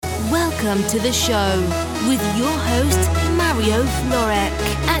Welcome to the show with your host, Mario Florek,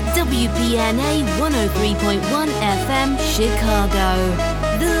 at WPNA 103.1 FM, Chicago.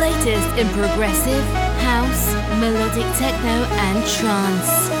 The latest in progressive, house, melodic techno, and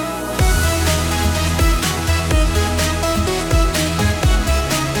trance.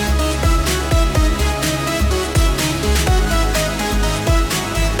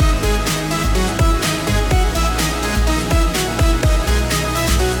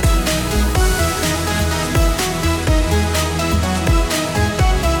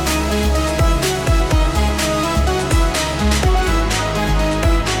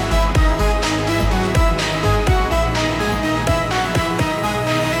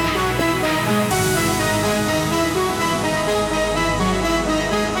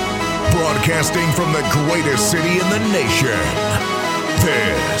 Broadcasting from the greatest city in the nation.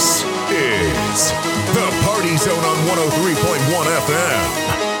 This is the Party Zone on 103.1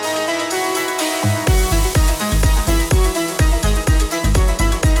 FM.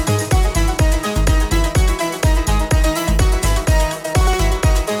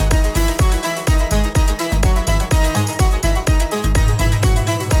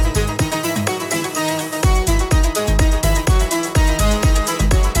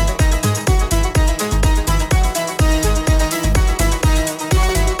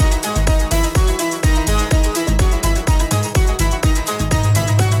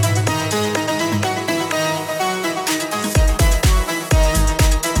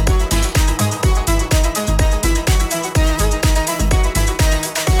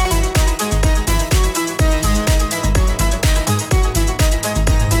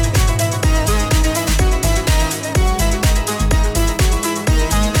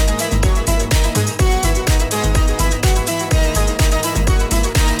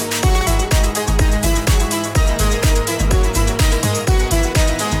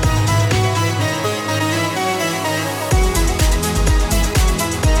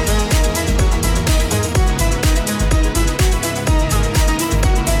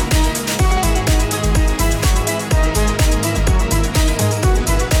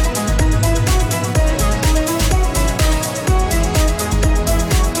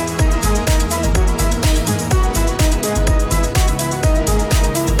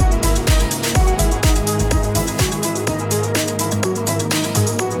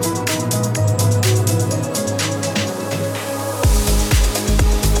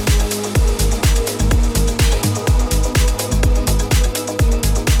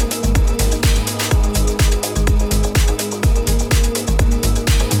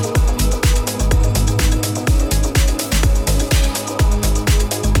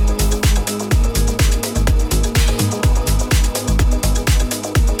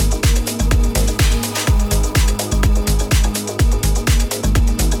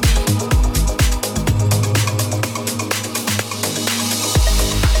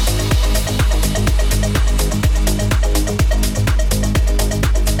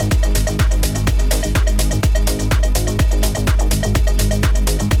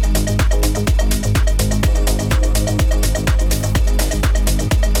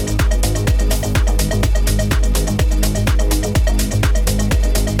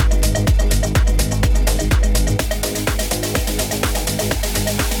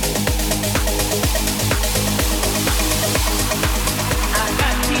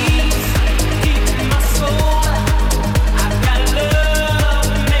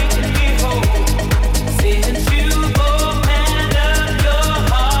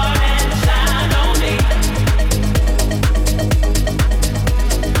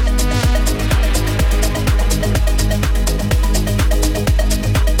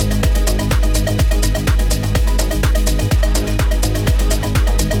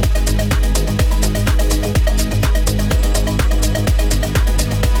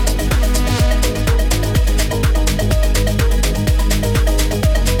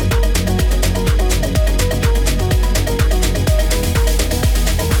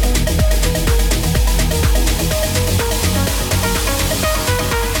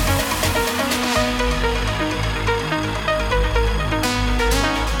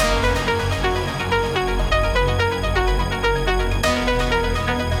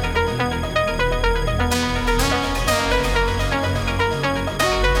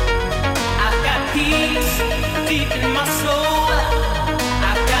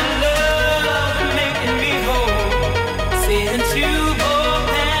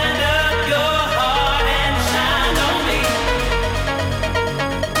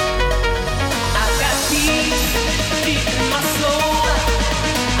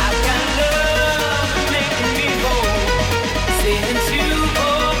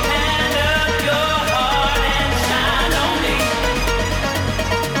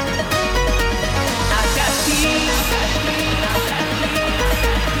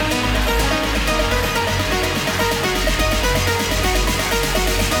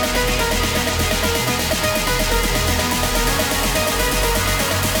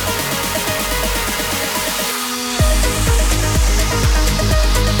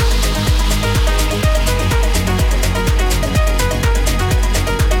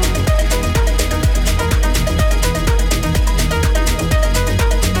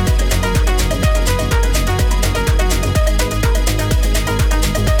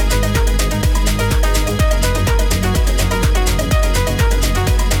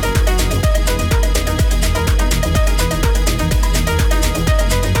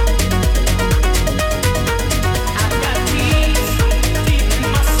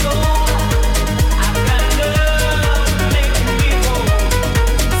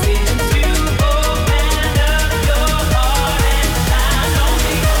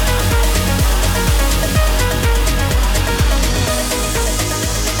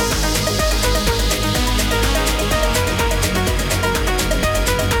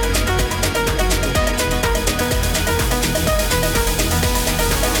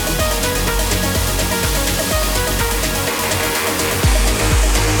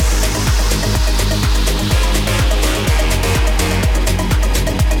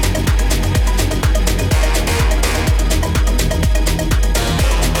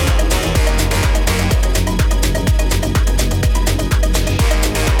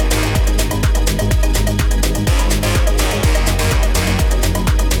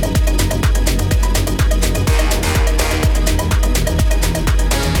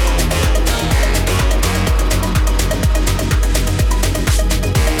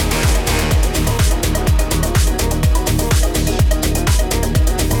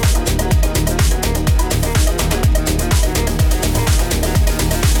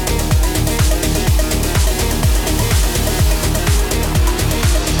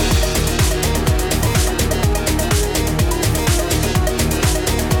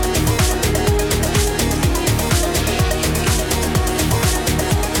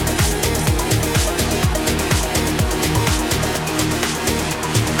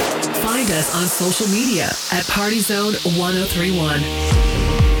 social media at PartyZone1031.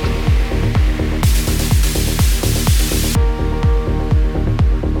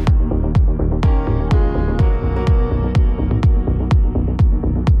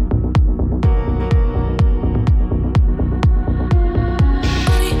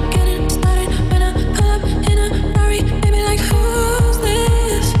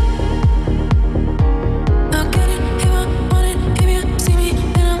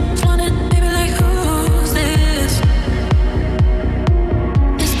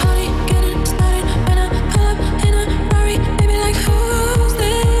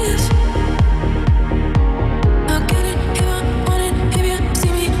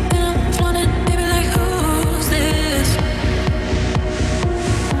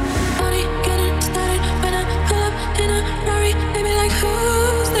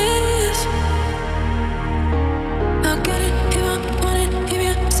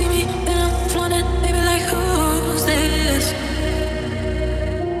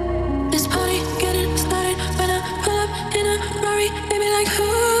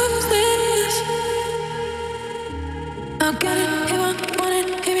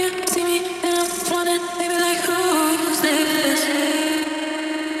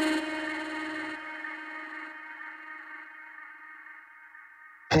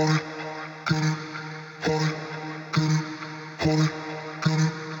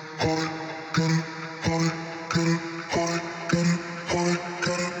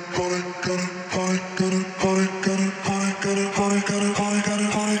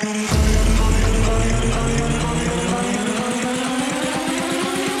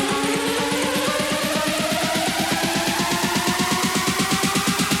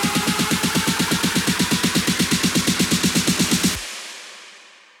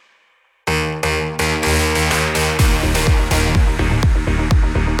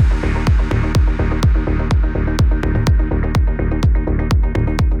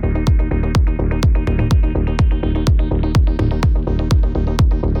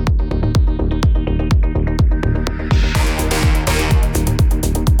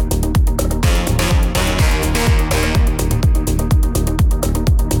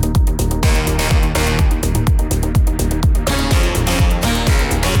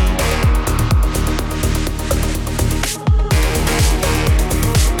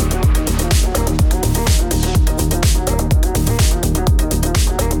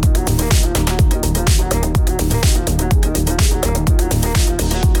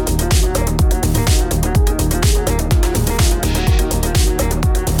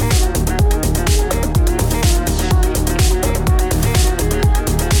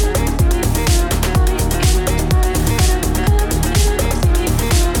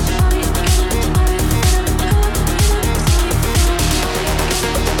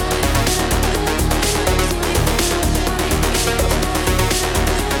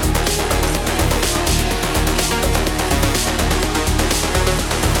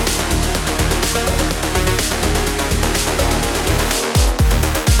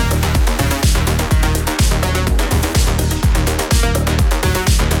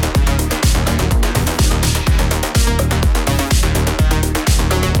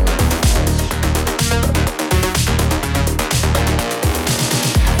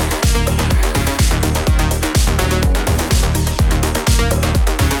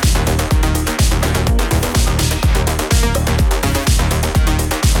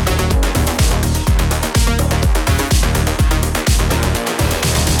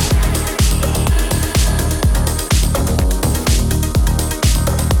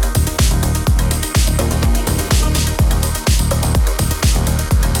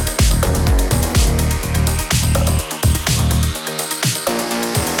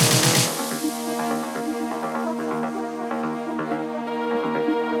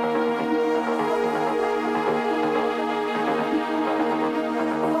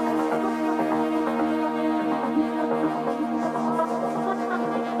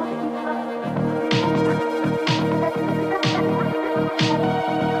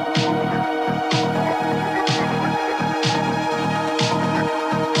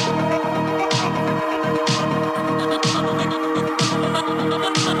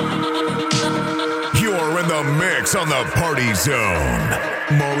 Mix on the Party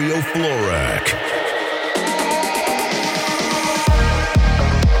Zone. Mario Florek.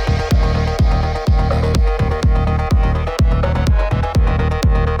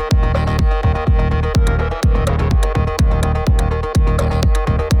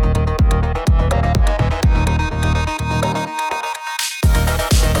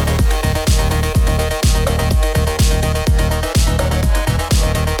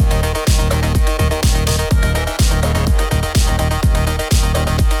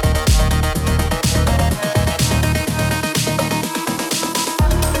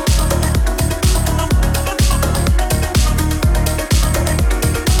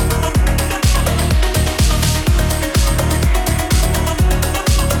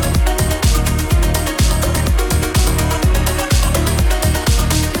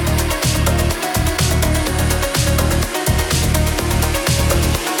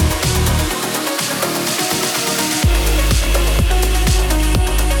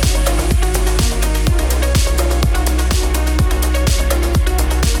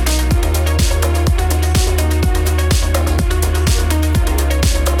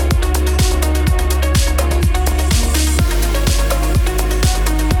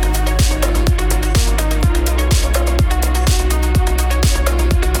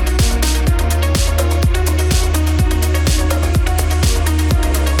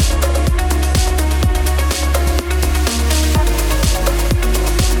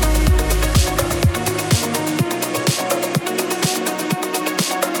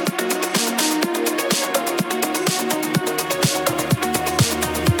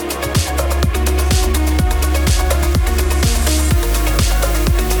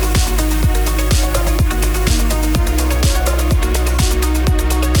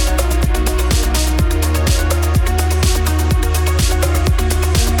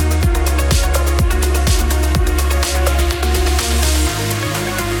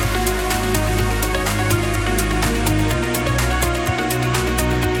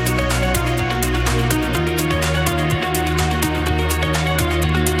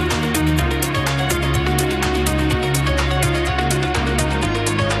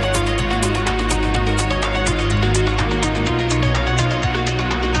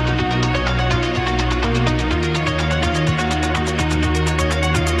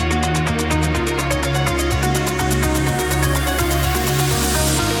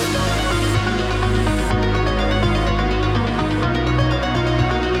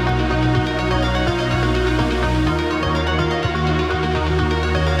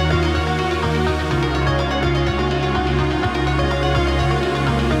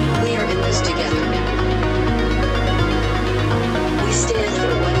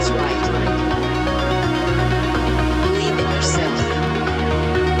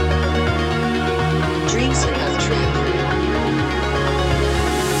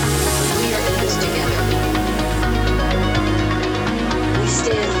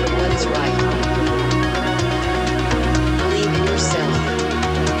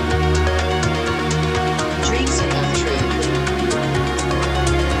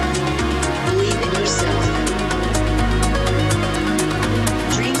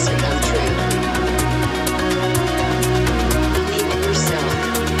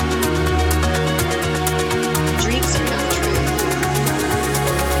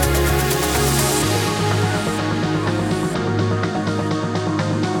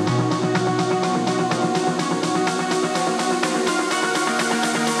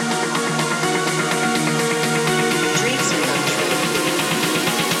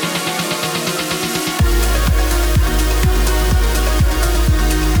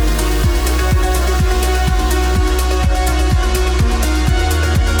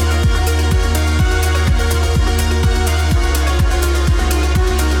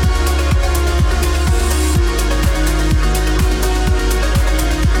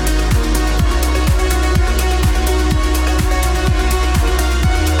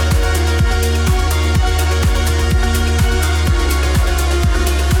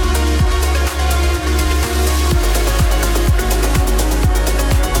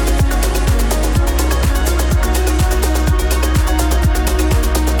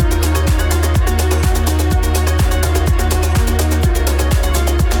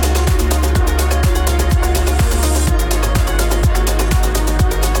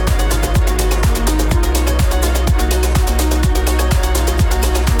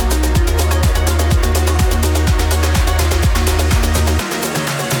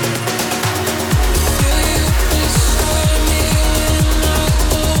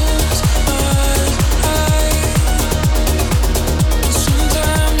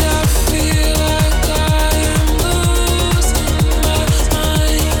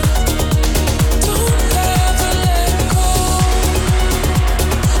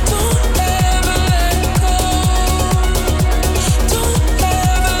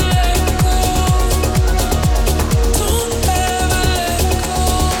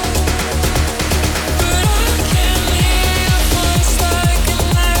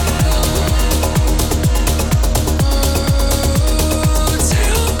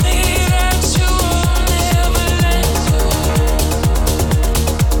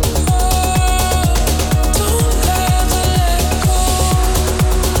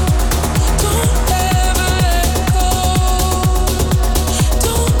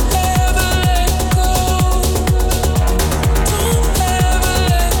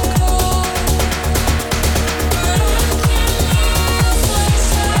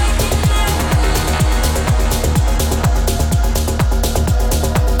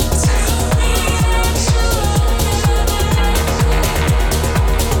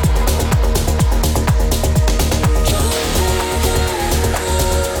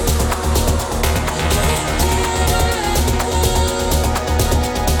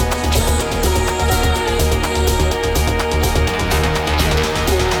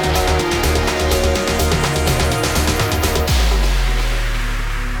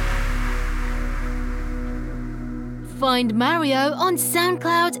 find Mario on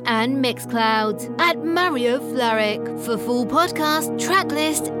SoundCloud and Mixcloud at Mario Florek for full podcast, track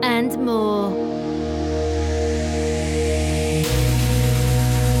list, and more.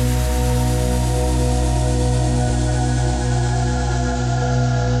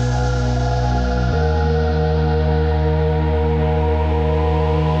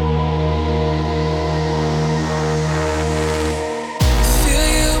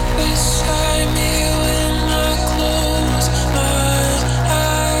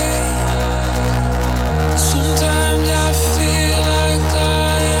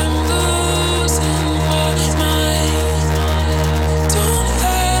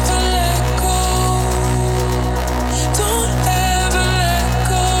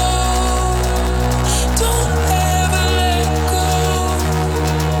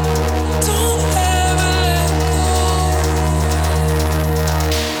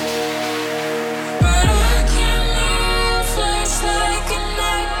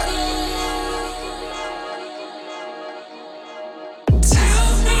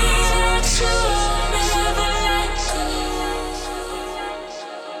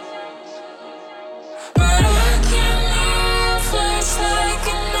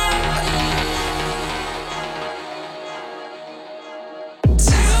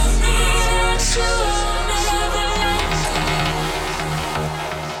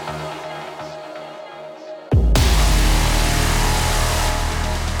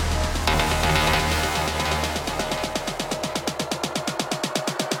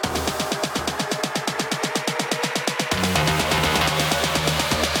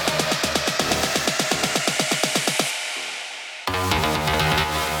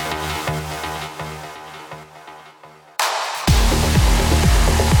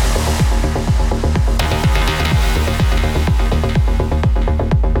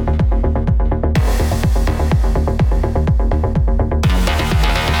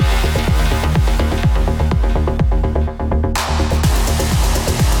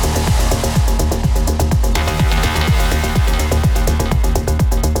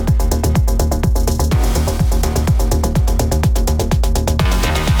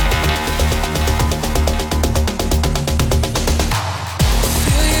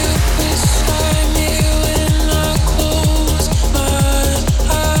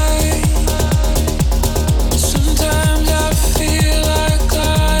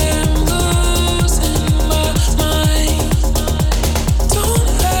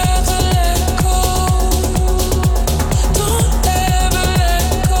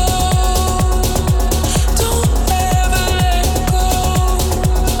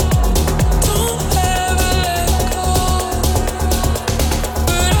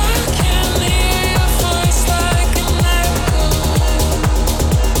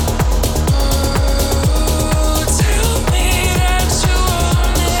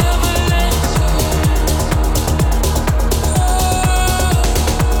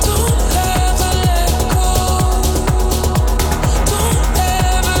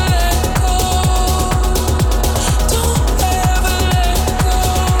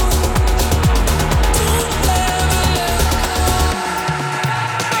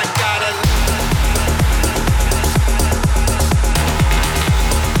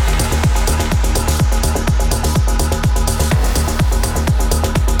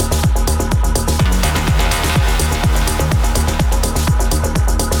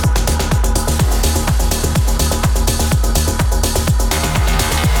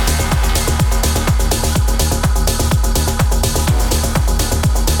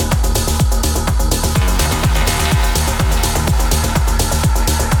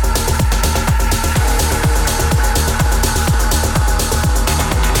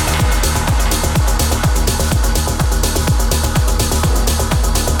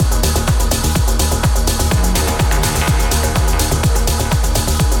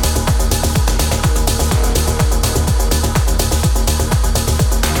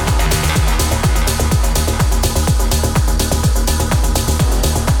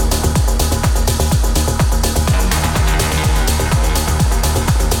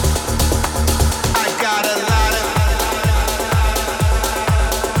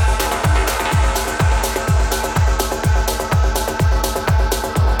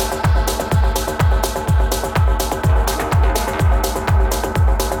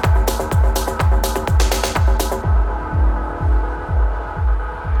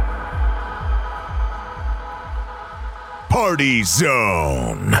 Party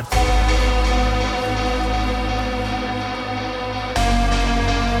Zone.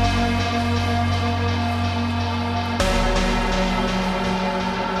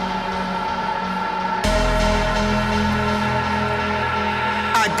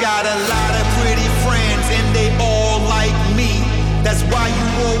 got a lot of pretty friends and they all like me. That's why you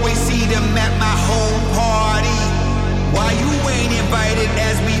always see them at my home party. Why you ain't invited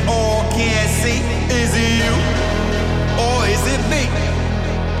as we all can see? Is it you or is it me?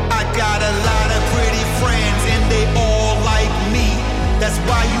 I got a lot of pretty friends and they all like me. That's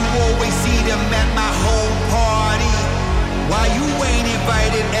why you always see them at my home party. Why you ain't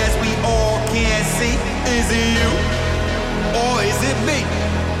invited as we all can see? Is it you or is it me?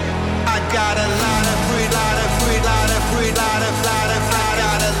 I got a lot of free, lot of free, lot of free, lot of, lot of, I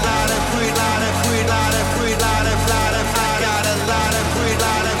got a lot of free, lot of free, lot of free, lot of, lot of, I got a lot of free,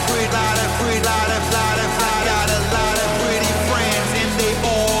 lot of free, lot of free, lot of, lot of, I got a lot of pretty friends and they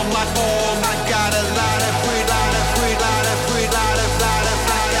all like all. I got a lot of free, lot of free, lot of free, lot of, lot of,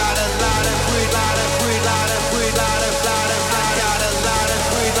 I got a lot of free, lot of free, lot of free, lot of, lot of, I got a lot of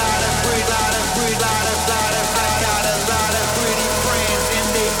free, lot of free, lot of free, lot of, lot of, I got a lot of pretty friends and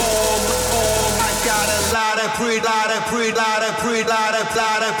they all. I got a lot of pre, lot of pre, lot of pre, lot of,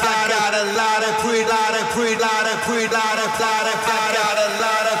 lot of, I got a lot of pre, lot of pre, lot of pre, lot of, lot of, I got a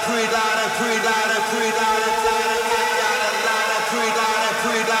lot of pre, lot of pre, lot of pre, lot of, lot of, I got a lot of pre, lot of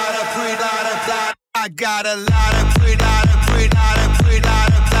pre, lot of pre, lot of, lot. I got a lot of